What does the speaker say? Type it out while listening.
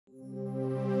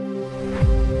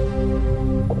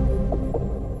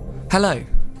Hello,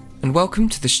 and welcome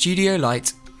to the Studio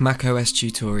Lite macOS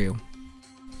tutorial.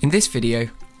 In this video,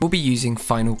 we'll be using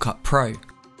Final Cut Pro.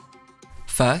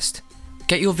 First,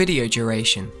 get your video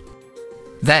duration.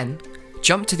 Then,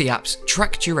 jump to the app's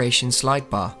Track Duration slide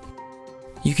bar.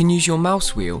 You can use your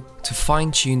mouse wheel to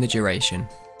fine-tune the duration.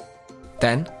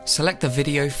 Then, select the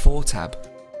Video 4 tab.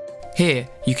 Here,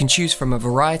 you can choose from a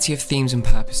variety of themes and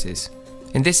purposes.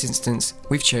 In this instance,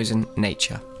 we've chosen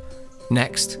Nature.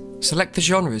 Next, select the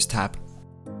Genres tab.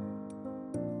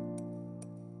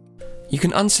 You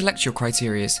can unselect your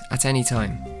criterias at any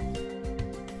time.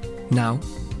 Now,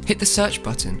 hit the search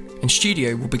button and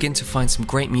Studio will begin to find some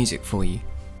great music for you.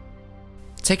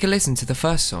 Take a listen to the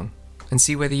first song and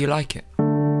see whether you like it.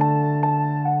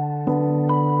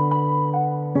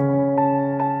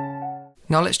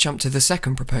 Now let's jump to the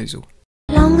second proposal.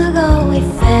 Long ago we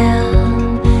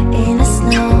fell in a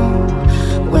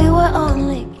snow. We were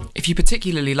only... If you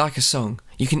particularly like a song,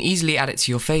 you can easily add it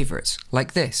to your favourites,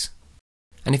 like this.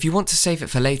 And if you want to save it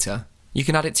for later, you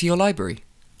can add it to your library,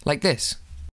 like this.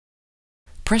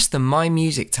 Press the My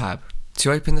Music tab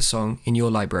to open the song in your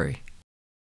library.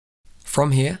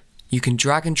 From here, you can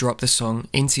drag and drop the song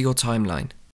into your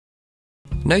timeline.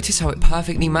 Notice how it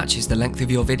perfectly matches the length of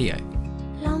your video.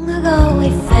 Long ago we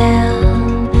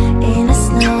fell in a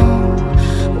snow.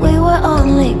 We were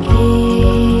only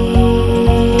kids.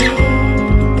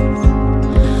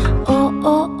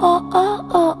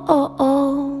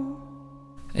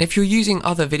 And if you're using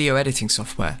other video editing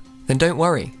software, then don't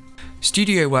worry.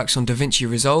 Studio works on DaVinci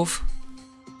Resolve,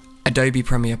 Adobe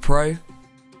Premiere Pro,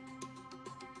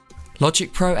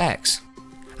 Logic Pro X,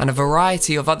 and a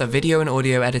variety of other video and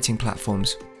audio editing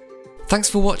platforms. Thanks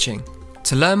for watching.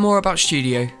 To learn more about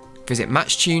Studio, visit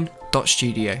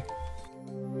matchtune.studio.